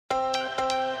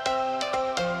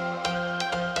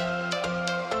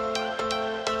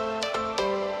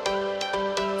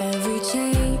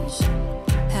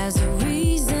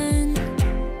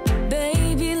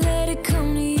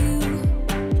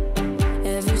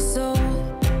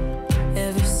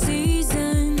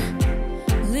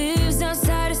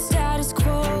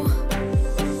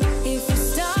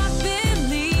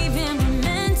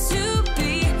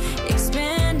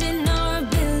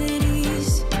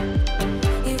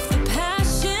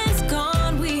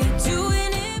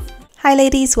Hi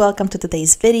ladies, welcome to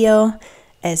today's video.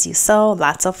 As you saw,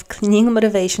 lots of cleaning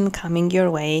motivation coming your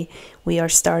way. We are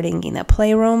starting in a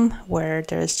playroom where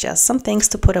there's just some things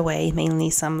to put away,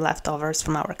 mainly some leftovers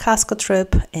from our Costco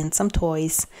trip and some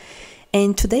toys.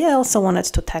 And today I also wanted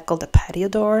to tackle the patio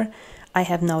door. I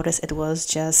have noticed it was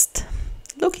just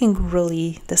looking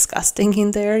really disgusting in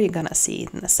there. You're gonna see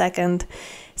it in a second.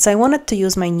 So I wanted to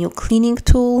use my new cleaning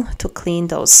tool to clean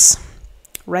those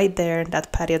right there,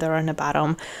 that patio door on the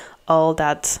bottom, all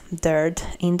that dirt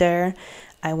in there.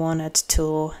 I wanted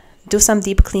to do some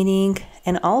deep cleaning,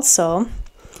 and also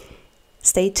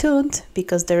stay tuned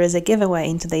because there is a giveaway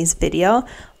in today's video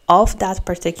of that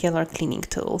particular cleaning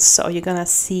tool. So you're gonna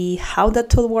see how that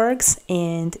tool works,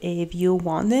 and if you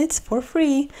want it for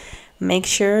free, make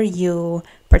sure you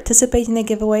participate in the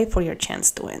giveaway for your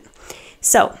chance to win.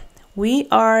 So we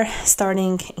are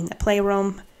starting in the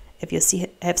playroom. If you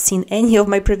have seen any of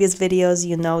my previous videos,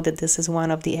 you know that this is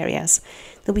one of the areas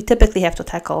that we typically have to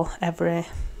tackle every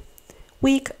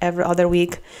week, every other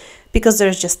week, because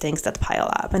there's just things that pile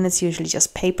up, and it's usually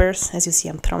just papers. As you see,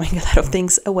 I'm throwing a lot of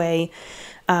things away,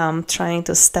 trying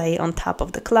to stay on top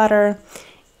of the clutter.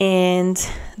 And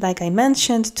like I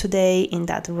mentioned, today in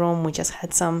that room, we just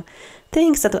had some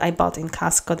things that I bought in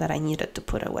Costco that I needed to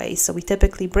put away. So we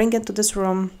typically bring it to this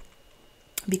room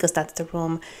because that's the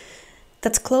room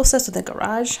that's closest to the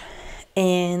garage,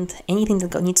 and anything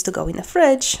that needs to go in the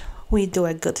fridge, we do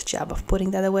a good job of putting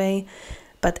that away.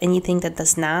 But anything that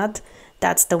does not,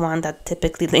 that's the one that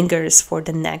typically lingers for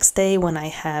the next day when I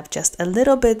have just a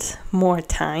little bit more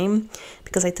time,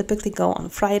 because I typically go on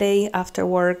Friday after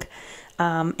work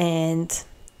and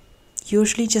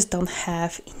usually just don't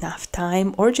have enough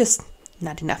time or just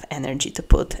not enough energy to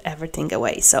put everything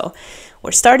away. So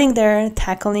we're starting there,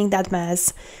 tackling that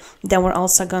mess. Then we're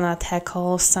also gonna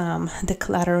tackle some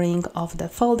decluttering of the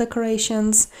fall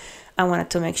decorations. I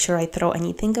wanted to make sure I throw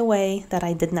anything away that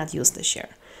I did not use this year.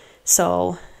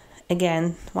 So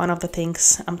again, one of the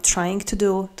things I'm trying to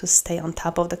do to stay on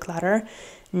top of the clutter,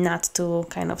 not to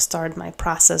kind of start my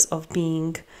process of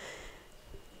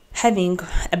having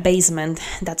a basement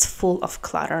that's full of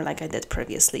clutter like I did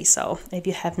previously. So if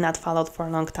you have not followed for a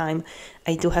long time,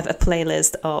 I do have a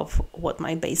playlist of what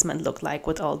my basement looked like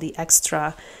with all the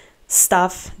extra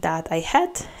stuff that I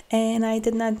had and I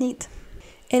did not need.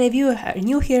 And if you are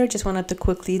new here, just wanted to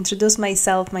quickly introduce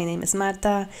myself. My name is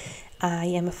Marta. I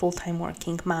am a full-time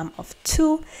working mom of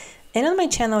 2, and on my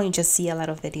channel you just see a lot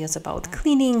of videos about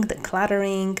cleaning,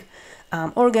 decluttering,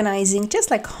 organizing,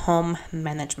 just like home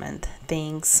management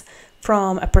things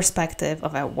from a perspective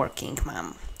of a working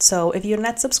mom. So if you're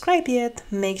not subscribed yet,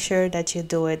 make sure that you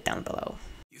do it down below.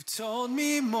 You've told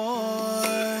me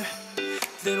more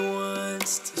than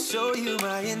once to show you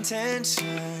my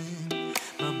intention.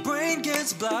 My brain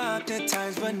gets blocked at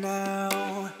times, but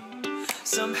now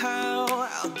somehow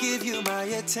I'll give you my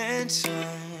attention.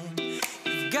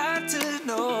 You've got to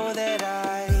know that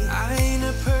I ain't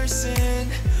a person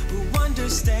who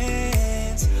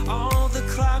understands all the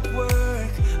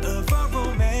clockwork of our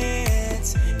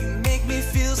romance. You make me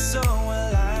feel so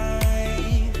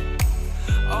alive,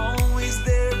 always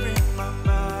there in my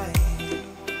mind.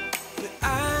 But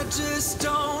I just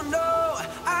don't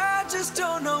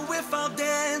know if I'll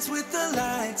dance with the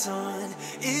lights on,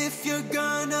 if you're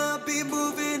gonna be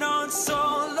moving on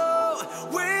solo.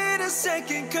 Wait a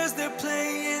second, cause they're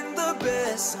playing the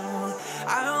best song.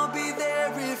 I'll be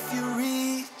there if you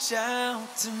reach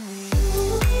out to me.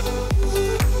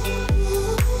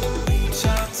 Reach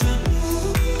out to me.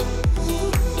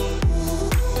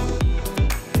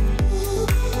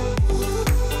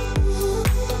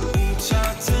 Reach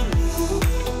out to me.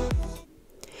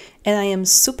 And I am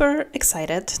super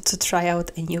excited to try out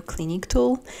a new cleaning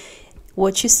tool.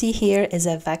 What you see here is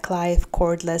a VacLife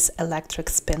Cordless Electric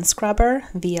Spin Scrubber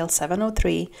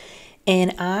VL703,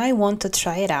 and I want to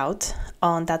try it out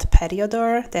on that patio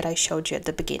door that I showed you at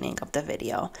the beginning of the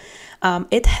video.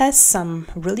 It has some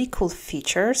really cool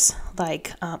features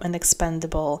like an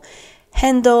expandable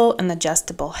handle, an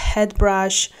adjustable head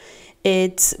brush.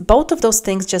 Both of those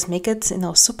things just make it,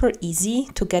 super easy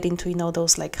to get into,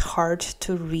 those like hard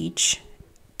to reach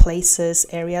places,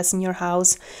 areas in your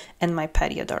house, and my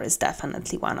patio door is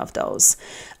definitely one of those.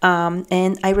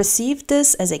 And I received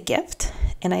this as a gift,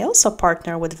 and I also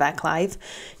partner with VacLife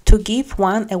to give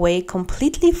one away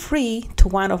completely free to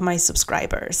one of my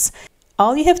subscribers.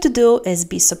 All you have to do is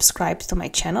be subscribed to my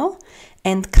channel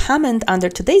and comment under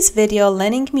today's video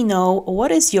letting me know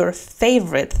what is your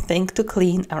favorite thing to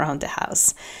clean around the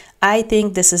house. I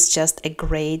think this is just a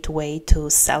great way to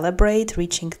celebrate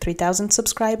reaching 3,000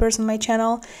 subscribers on my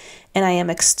channel, and I am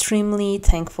extremely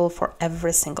thankful for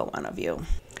every single one of you.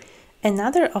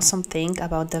 Another awesome thing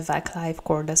about the VacLife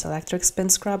Cordless electric spin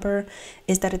scrubber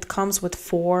is that it comes with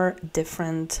 4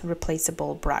 different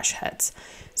replaceable brush heads.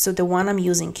 So the one I'm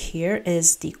using here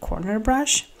is the corner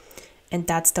brush, and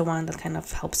that's the one that kind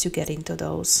of helps you get into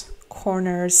those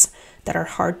corners that are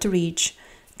hard to reach.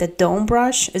 The dome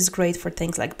brush is great for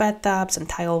things like bathtubs and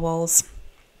tile walls.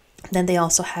 Then they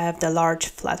also have the large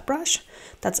flat brush.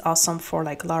 That's awesome for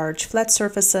like large flat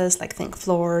surfaces, like think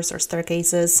floors or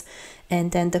staircases.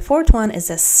 And then the 4th one is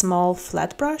a small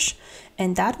flat brush,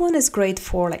 and that one is great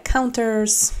for like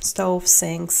counters, stoves,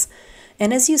 sinks.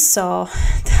 And as you saw,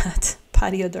 that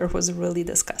patio door was really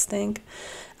disgusting.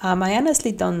 I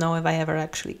honestly don't know if I ever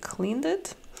actually cleaned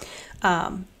it.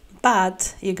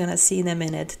 But you're gonna see in a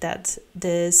minute that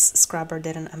this scrubber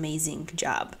did an amazing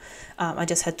job. I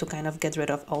just had to kind of get rid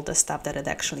of all the stuff that it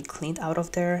actually cleaned out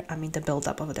of there. I mean, the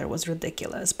buildup over there was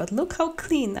ridiculous, but look how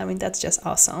clean. I mean, that's just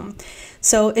awesome.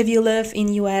 So if you live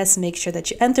in US, make sure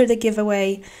that you enter the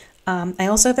giveaway. I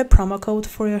also have a promo code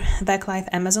for your VacLife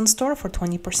Amazon store for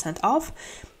 20% off.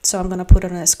 So I'm gonna put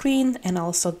it on the screen and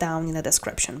also down in the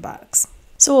description box.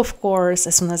 So of course,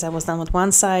 as soon as I was done with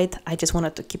one side, I just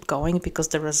wanted to keep going because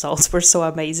the results were so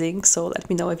amazing. So let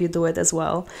me know if you do it as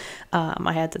well.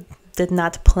 Did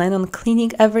not plan on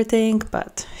cleaning everything,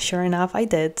 but sure enough, I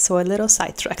did. So a little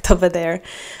sidetracked over there.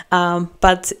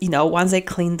 But you know, once I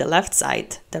cleaned the left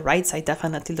side, the right side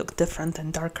definitely looked different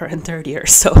and darker and dirtier.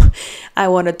 So I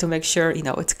wanted to make sure, you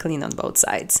know, it's clean on both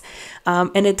sides.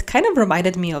 And it kind of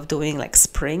reminded me of doing like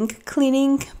spring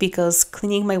cleaning, because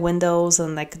cleaning my windows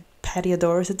and like patio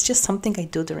doors, it's just something I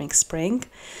do during spring.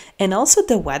 And also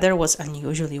the weather was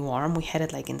unusually warm. We had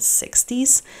it like in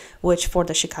 60s, which for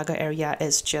the Chicago area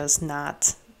is just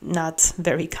not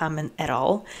very common at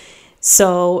all.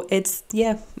 So it's,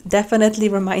 yeah, definitely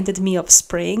reminded me of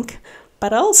spring.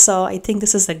 But also I think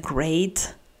this is a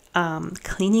great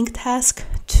cleaning task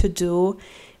to do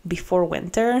before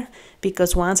winter,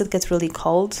 because once it gets really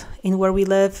cold in where we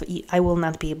live, I will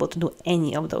not be able to do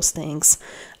any of those things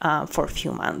for a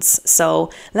few months.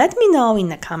 So let me know in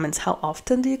the comments, how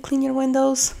often do you clean your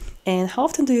windows, and how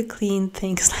often do you clean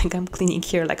things like I'm cleaning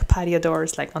here, like patio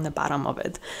doors, like on the bottom of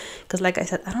it, because like I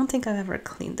said, I don't think I've ever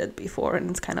cleaned it before, and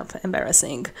it's kind of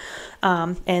embarrassing.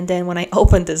 And then when I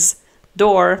open this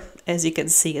door, as you can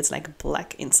see, it's like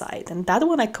black inside, and that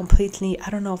one I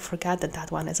don't know, forgot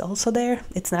that one is also there.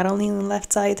 It's not only on the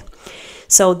left side.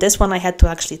 So this one I had to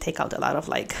actually take out a lot of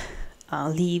like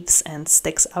leaves and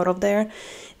sticks out of there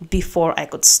before I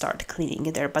could start cleaning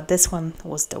it there. But this one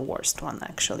was the worst one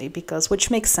actually, which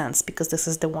makes sense, because this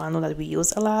is the one that we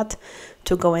use a lot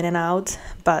to go in and out.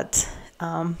 But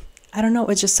I don't know,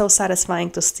 it's just so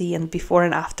satisfying to see and before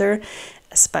and after,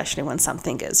 especially when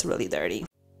something is really dirty.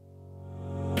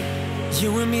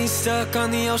 You and me stuck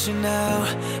on the ocean now,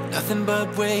 nothing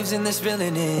but waves and they're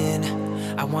spilling in.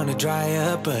 I wanna dry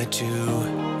up, but you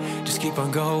just keep on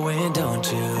going, don't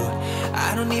you?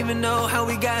 I don't even know how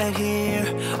we got here,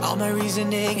 all my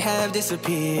reasoning have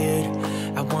disappeared.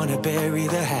 I wanna bury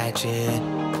the hatchet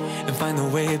and find the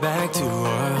way back to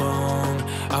our home,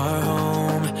 our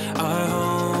home, our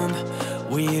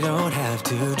home. We don't have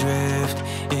to drift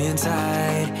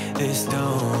inside this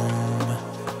dome.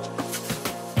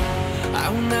 I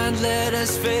will not let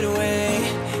us fade away.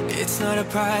 It's not a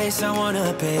price I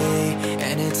wanna pay,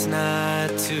 and it's not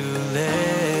too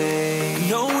late.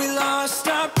 No, we lost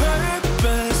our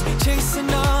purpose, chasing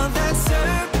all that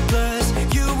surplus.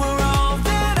 You were all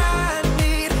that I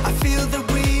need. I feel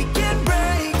that we can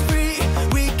break free.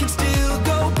 We can still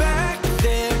go back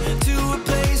there to a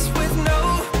place with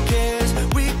no cares.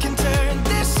 We can turn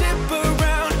this ship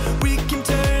around. We can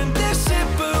turn this ship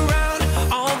around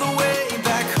all the way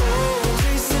back home.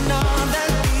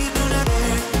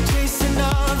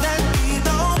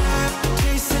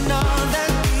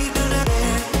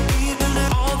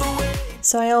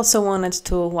 So I also wanted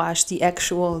to wash the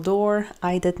actual door.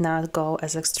 I did not go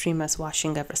as extreme as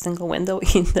washing every single window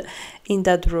in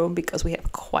that room, because we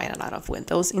have quite a lot of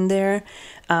windows in there.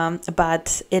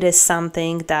 But it is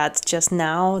something that just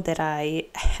now that I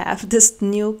have this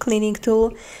new cleaning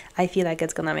tool, I feel like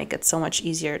it's gonna make it so much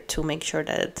easier to make sure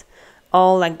that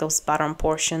all like those bottom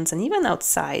portions, and even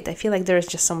outside, I feel like there's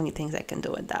just so many things I can do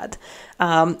with that.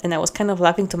 And I was kind of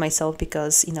laughing to myself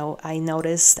because, you know, I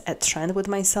noticed a trend with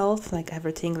myself, like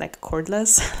everything like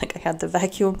cordless. Like I had the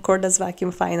cordless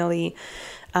vacuum finally.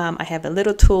 I have a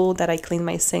little tool that I clean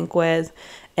my sink with,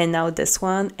 and now this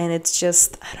one. And it's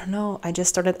just, I don't know, I just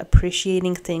started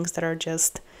appreciating things that are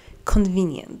just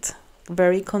convenient,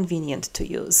 very convenient to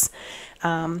use.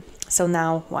 So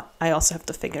now I also have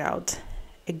to figure out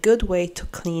a good way to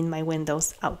clean my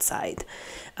windows outside.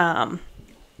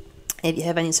 If you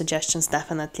have any suggestions,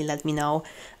 definitely let me know.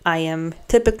 I am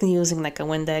typically using like a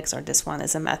Windex, or this one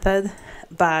is a Method,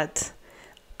 but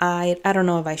I don't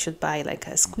know if I should buy like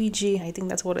a squeegee, I think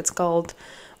that's what it's called,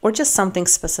 or just something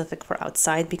specific for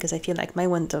outside, because I feel like my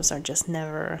windows are just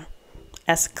never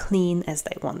as clean as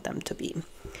I want them to be.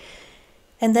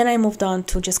 And then I moved on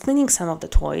to just cleaning some of the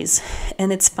toys.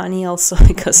 And it's funny also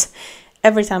because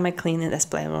every time I clean it as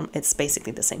Playroom, it's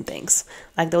basically the same things.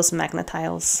 Like those magnet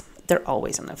tiles, they're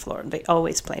always on the floor. They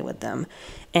always play with them.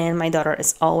 And my daughter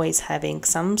is always having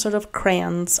some sort of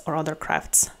crayons or other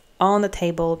crafts on the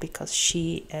table because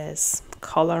she is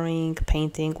coloring,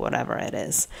 painting, whatever it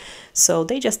is. So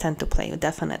they just tend to play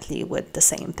definitely with the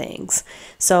same things.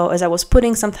 So as I was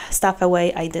putting some stuff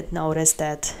away, I did notice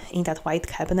that in that white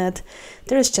cabinet,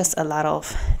 there's just a lot of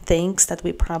things that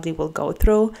we probably will go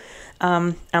through.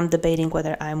 I'm debating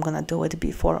whether I'm gonna do it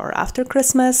before or after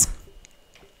Christmas,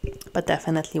 but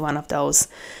definitely one of those,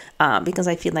 because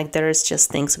I feel like there's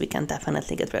just things we can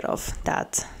definitely get rid of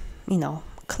that, you know,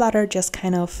 clutter just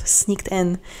kind of sneaked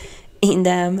in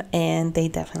them, and they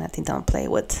definitely don't play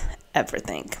with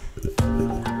everything.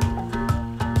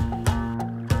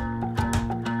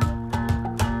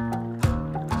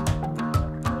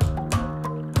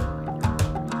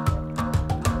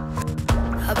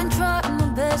 I've been trying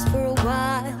my best for a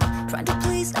while, trying to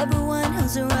please everyone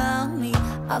who's around me.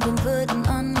 I've been putting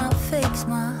on my fake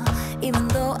smile, even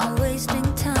though I'm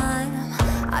wasting time.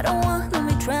 I don't want to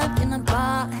be trapped in a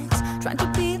box, trying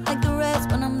to be like the rest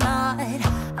but I'm not.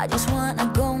 I just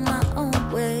wanna go my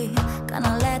own way,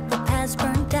 gonna let the past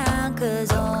burn down,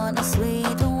 cause honestly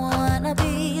don't wanna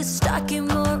be stuck in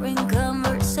boring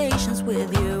conversations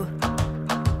with you.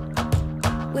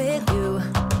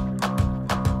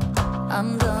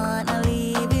 I'm gonna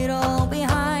leave it all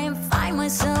behind, find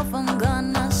myself, I'm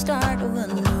gonna start over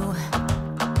new.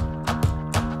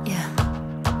 Yeah,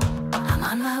 I'm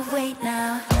on my way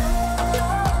now.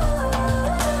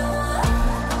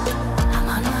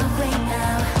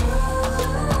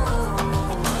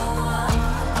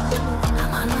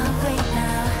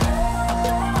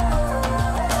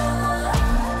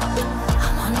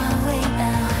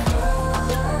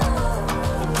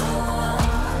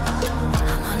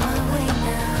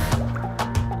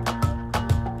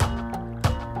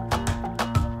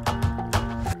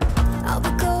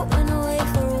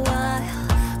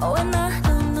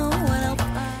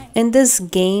 And this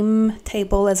game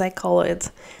table, as I call it,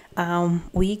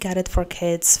 we got it for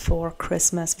kids for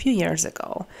Christmas a few years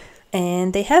ago.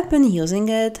 And they have been using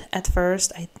it at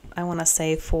first, I want to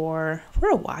say for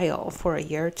a while, for a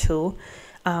year or two,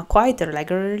 quite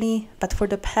regularly. But for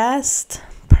the past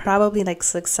probably like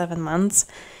 6-7 months,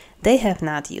 they have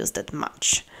not used it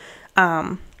much.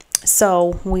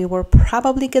 So we will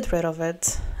probably get rid of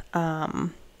it.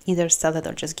 Either sell it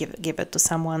or just give it to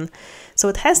someone. So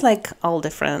it has like all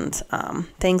different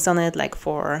things on it, like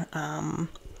for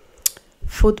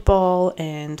football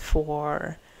and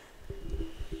for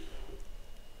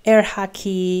air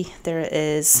hockey. There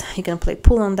is, you can play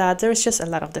pool on that. There's just a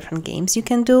lot of different games you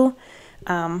can do.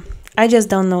 I just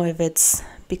don't know if it's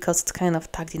because it's kind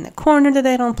of tucked in the corner that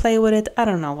I don't play with it. I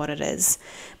don't know what it is,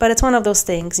 but it's one of those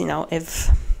things, you know, if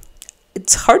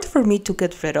it's hard for me to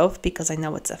get rid of because I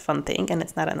know it's a fun thing and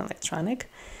it's not an electronic,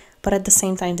 but at the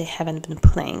same time, they haven't been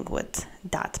playing with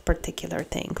that particular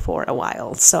thing for a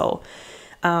while. So,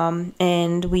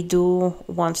 and we do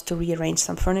want to rearrange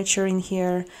some furniture in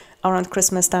here around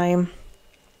Christmas time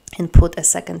and put a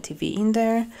second TV in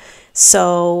there.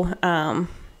 So,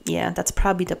 yeah, that's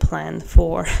probably the plan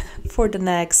for the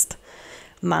next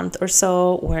month or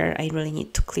so, where I really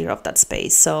need to clear off that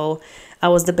space. So I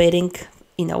was debating,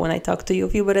 you know, when I talked to you a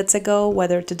few minutes ago,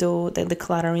 whether to do the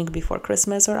decluttering before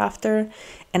Christmas or after,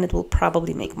 and it will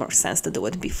probably make more sense to do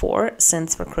it before,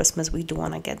 since for Christmas we do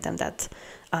want to get them that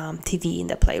TV in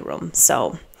the playroom.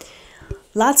 So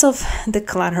lots of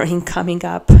decluttering coming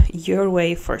up your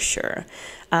way for sure.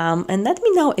 And let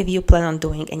me know if you plan on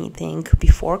doing anything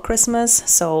before Christmas,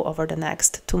 so over the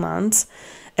next 2 months,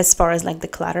 as far as like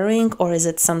decluttering, or is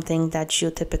it something that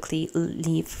you typically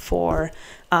leave for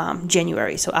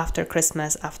January, so after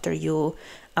Christmas, after you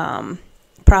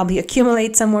probably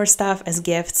accumulate some more stuff as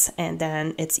gifts, and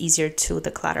then it's easier to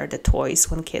declutter the toys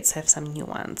when kids have some new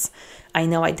ones. I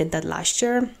know I did that last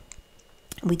year.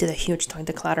 We did a huge toy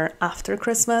declutter after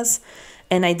Christmas,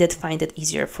 and I did find it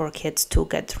easier for kids to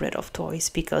get rid of toys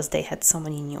because they had so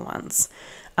many new ones.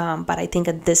 But I think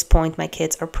at this point, my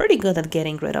kids are pretty good at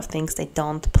getting rid of things they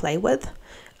don't play with.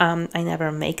 I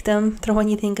never make them throw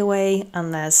anything away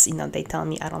unless, you know, they tell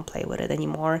me I don't play with it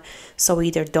anymore. So we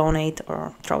either donate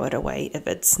or throw it away if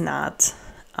it's not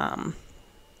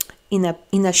in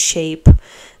a shape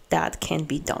that can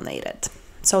be donated.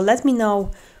 So let me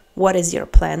know, what is your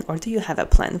plan, or do you have a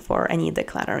plan for any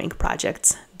decluttering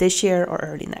projects this year or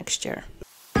early next year?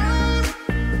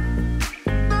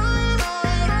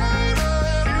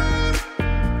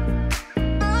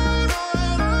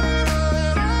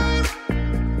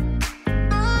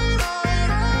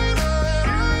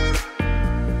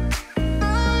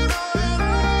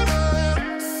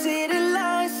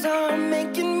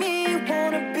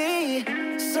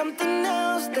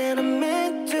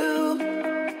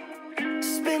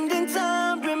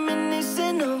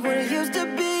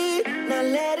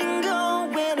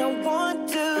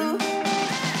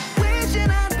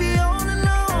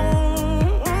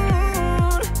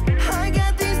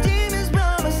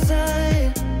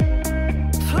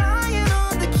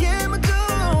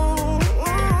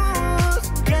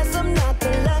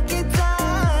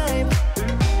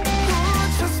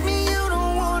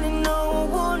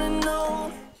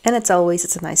 And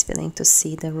it's a nice feeling to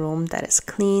see the room that is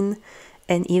clean,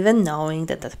 and even knowing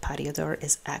that the patio door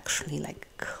is actually like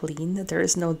clean, there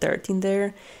is no dirt in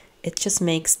there, it just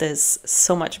makes this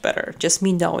so much better. Just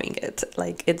me knowing it,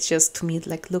 like, it's just, to me, it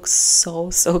like looks so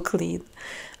clean.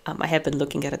 I have been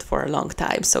looking at it for a long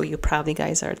time, so you probably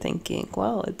guys are thinking,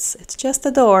 well, it's just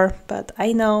a door, but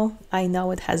I know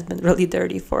it has been really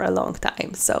dirty for a long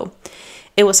time. So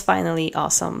it was finally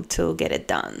awesome to get it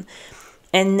done.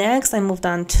 And next I moved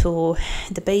on to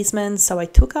the basement. So I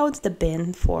took out the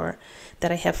bin that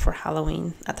I have for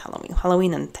Halloween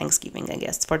and Thanksgiving, I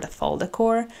guess, for the fall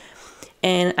decor.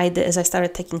 And as I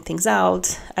started taking things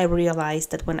out, I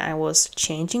realized that when I was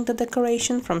changing the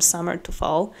decoration from summer to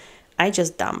fall, I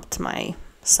just dumped my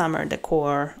summer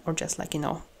decor, or just like,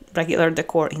 regular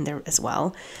decor in there as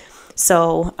well.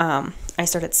 So I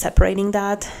started separating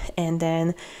that, and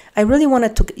then I really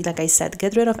wanted to, like I said,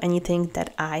 get rid of anything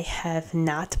that I have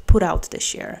not put out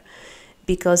this year.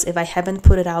 Because if I haven't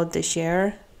put it out this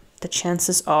year, the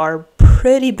chances are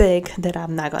pretty big that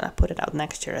I'm not gonna put it out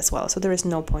next year as well. So there is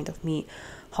no point of me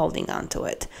holding on to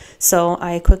it. So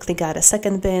I quickly got a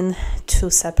second bin to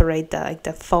separate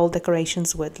the fall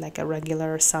decorations with like a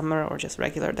regular summer or just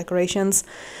regular decorations.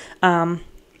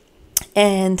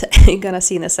 And you're gonna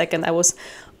see in a second, I was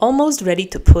almost ready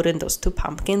to put in those 2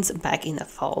 pumpkins back in the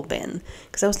fall bin,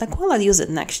 because I was like, well, I'll use it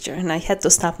next year. And I had to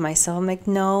stop myself. I'm like,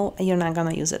 no, you're not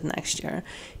gonna use it next year.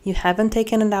 You haven't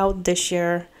taken it out this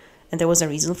year, and there was a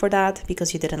reason for that,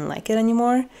 because you didn't like it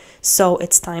anymore. So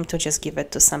it's time to just give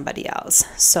it to somebody else.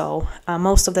 So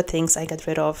most of the things I got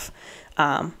rid of,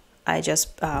 I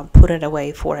just put it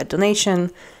away for a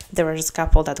donation. There were just a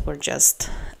couple that were just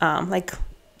like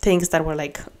things that were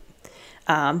like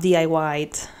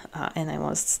DIY'd, and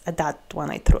that one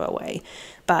I threw away.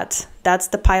 But that's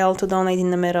the pile to donate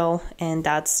in the middle, and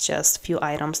that's just a few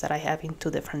items that I have in 2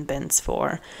 different bins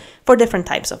for different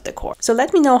types of decor. So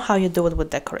let me know how you do it with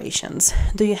decorations.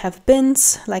 Do you have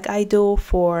bins like I do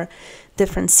for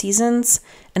different seasons,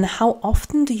 and how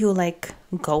often do you like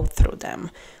go through them?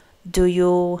 Do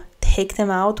you take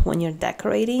them out when you're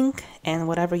decorating, and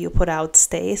whatever you put out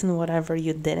stays, and whatever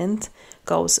you didn't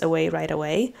goes away right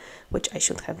away, which I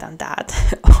should have done that?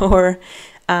 or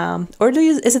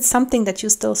is it something that you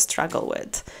still struggle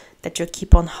with, that you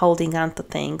keep on holding on to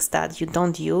things that you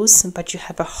don't use, but you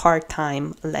have a hard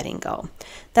time letting go?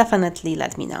 Definitely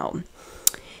let me know.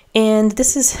 And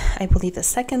this is, I believe, the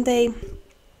second day,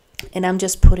 and I'm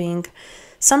just putting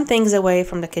some things away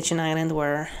from the kitchen island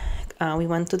where we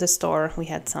went to the store. We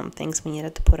had some things we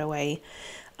needed to put away,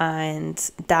 and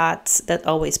that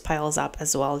always piles up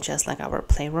as well, just like our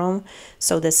playroom.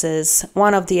 So this is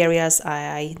one of the areas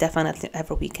I definitely,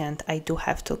 every weekend, I do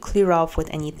have to clear off with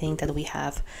anything that we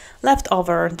have left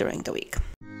over during the week.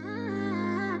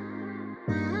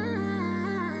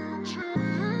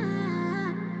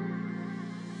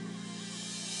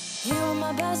 You were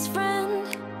my best friend,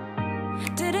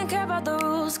 didn't care about the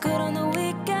rules, good on the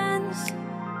weekends.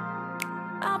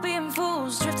 I'll be in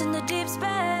fools, drifting to deep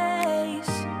space.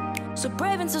 So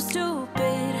brave and so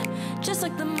stupid, just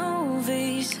like the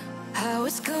movies. How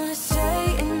it's gonna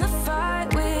stay in the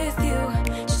fight with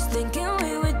you. Just thinking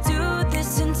we would do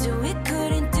this until we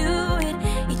couldn't do it.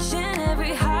 Each and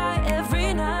every high,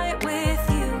 every night with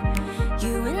you.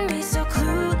 You and me so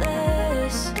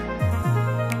clueless.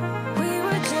 We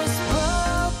were just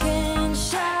broken,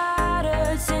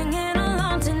 shattered, singing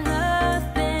along to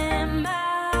nothing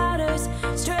matters.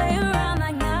 Stray around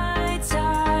like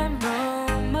nighttime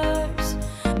rumors.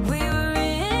 We were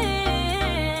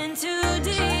in too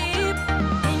deep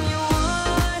in your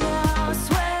worn out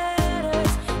sweater.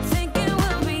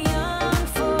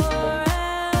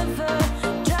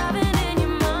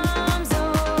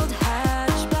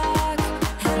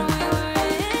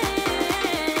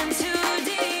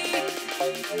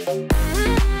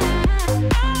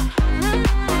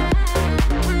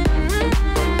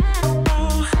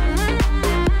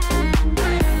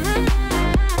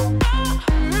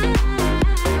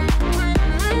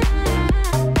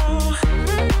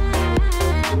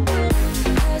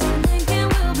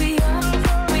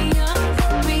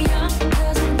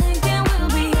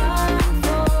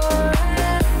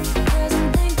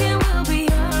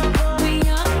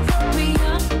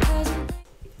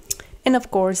 And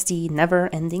of course, the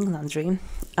never-ending laundry.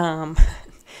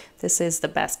 This is the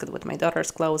basket with my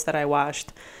daughter's clothes that I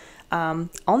washed. On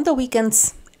the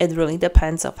weekends, it really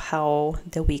depends of how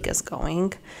the week is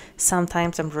going.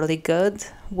 Sometimes I'm really good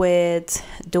with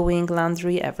doing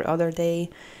laundry every other day.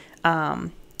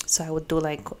 So I would do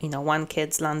like, one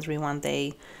kid's laundry one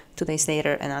day, 2 days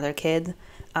later, another kid.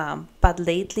 But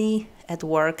lately at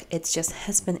work, it just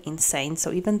has been insane.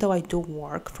 So even though I do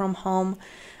work from home,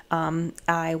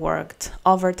 I worked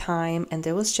overtime and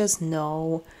there was just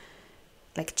no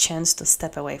chance to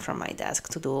step away from my desk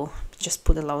to just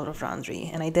put a load of laundry,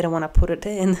 and I didn't want to put it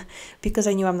in because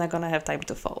I knew I'm not gonna have time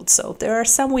to fold. So there are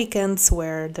some weekends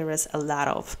where there is a lot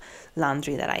of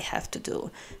laundry that I have to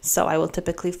do, so I will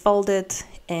typically fold it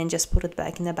and just put it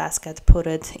back in the basket, put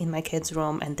it in my kids'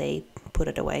 room, and they put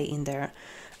it away in their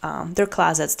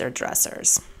closets, their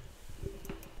dressers.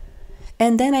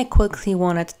 And then I quickly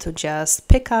wanted to just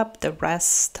pick up the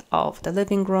rest of the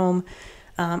living room.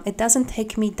 It doesn't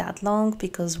take me that long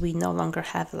because we no longer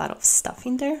have a lot of stuff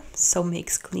in there, so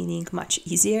makes cleaning much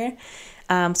easier.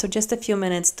 So just a few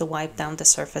minutes to wipe down the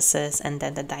surfaces and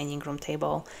then the dining room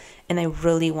table. And I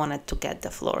really wanted to get the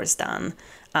floors done.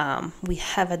 We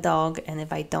have a dog, and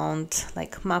if I don't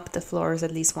mop the floors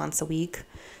at least once a week,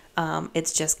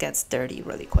 it just gets dirty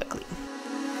really quickly.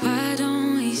 Why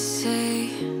don't we say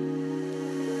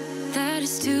that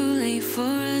it's too late for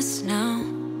us now?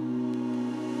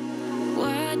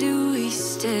 Why do we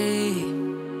stay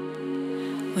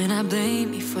when I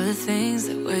blame you for the things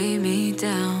that weigh me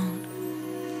down?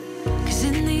 'Cause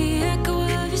in the echo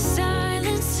of your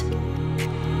silence,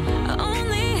 I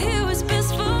only hear what's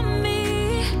best for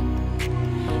me.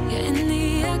 Yeah, in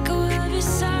the echo of your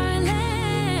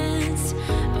silence,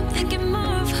 I'm thinking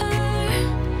more of her.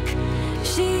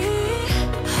 She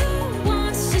who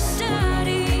wants to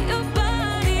study your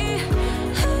body,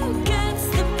 who gets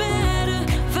the better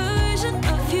version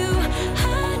of you.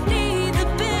 I need the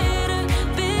better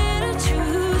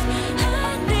truth. I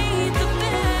need the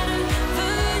better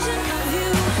version of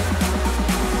you.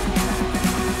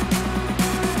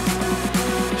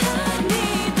 I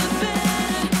need the better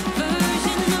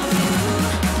version of you. I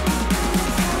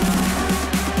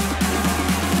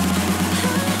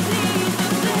need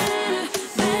the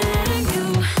better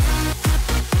you.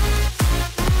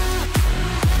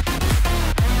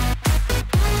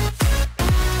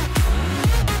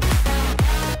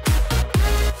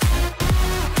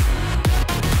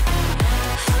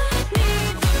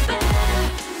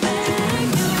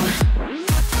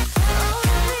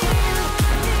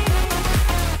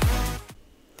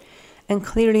 And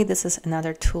clearly this is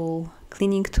another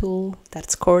cleaning tool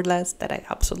that's cordless, that I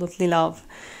absolutely love.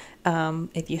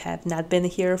 If you have not been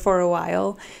here for a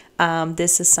while,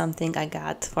 this is something I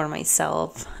got for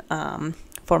myself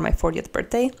for my 40th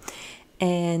birthday.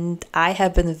 And I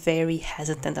have been very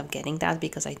hesitant of getting that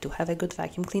because I do have a good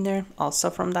vacuum cleaner, also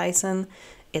from Dyson.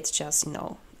 It's just,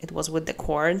 it was with the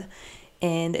cord,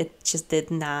 and it just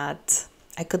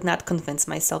I could not convince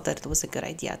myself that it was a good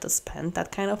idea to spend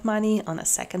that kind of money on a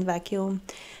second vacuum.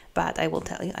 But I will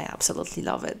tell you, I absolutely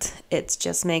love it. It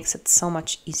just makes it so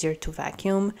much easier to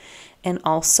vacuum. And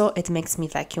also it makes me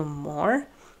vacuum more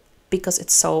because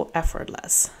it's so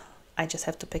effortless. I just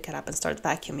have to pick it up and start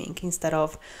vacuuming instead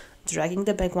of dragging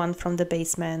the big one from the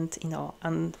basement,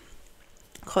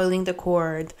 uncoiling the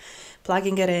cord,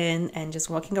 plugging it in, and just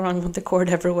walking around with the cord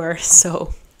everywhere.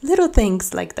 So little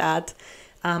things like that.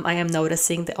 I am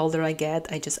noticing the older I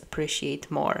get, I just appreciate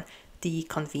more the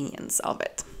convenience of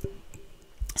it.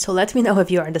 So let me know if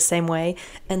you are the same way,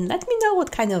 and let me know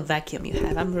what kind of vacuum you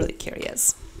have. I'm really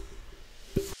curious.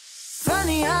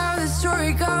 Funny how the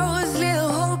story goes, little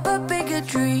hope but bigger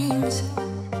dreams.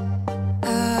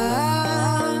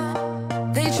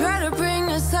 They try to bring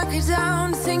a sucker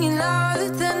down, singing louder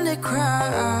than the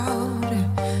crowd.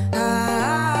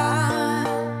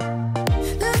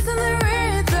 Listen the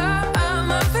rhythm,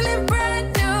 I'm feeling brand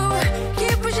new.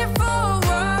 Keep pushing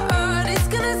forward, it's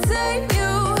gonna save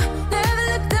you. Never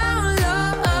look down,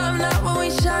 love, not when we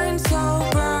shine so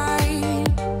bright.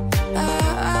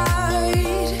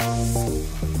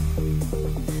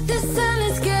 The sun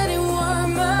is getting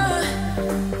warmer,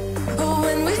 but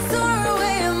when we soar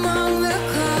away among the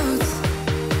clouds,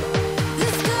 the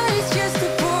sky is just a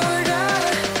border,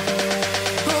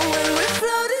 but when we're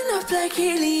floating up like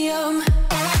helium.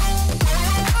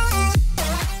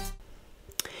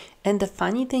 And the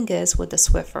funny thing is with the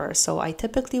Swiffer, so I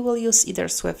typically will use either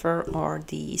Swiffer or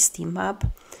the steam mop.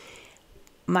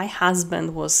 My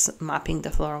husband was mopping the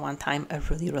floor one time a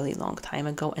really, really long time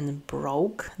ago and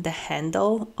broke the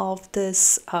handle of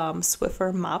this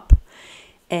Swiffer mop.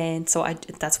 And so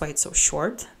that's why it's so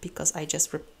short, because I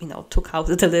just took out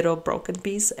the little broken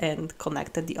piece and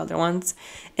connected the other ones.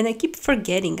 And I keep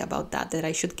forgetting about that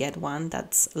I should get one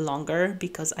that's longer,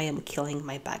 because I am killing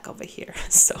my back over here.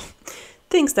 So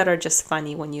things that are just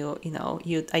funny when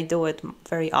I do it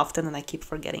very often, and I keep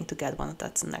forgetting to get one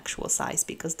that's an actual size,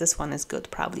 because this one is good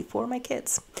probably for my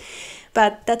kids.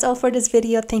 But that's all for this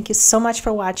video. Thank you so much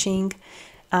for watching.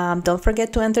 Don't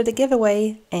forget to enter the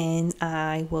giveaway, and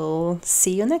I will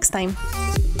see you next time.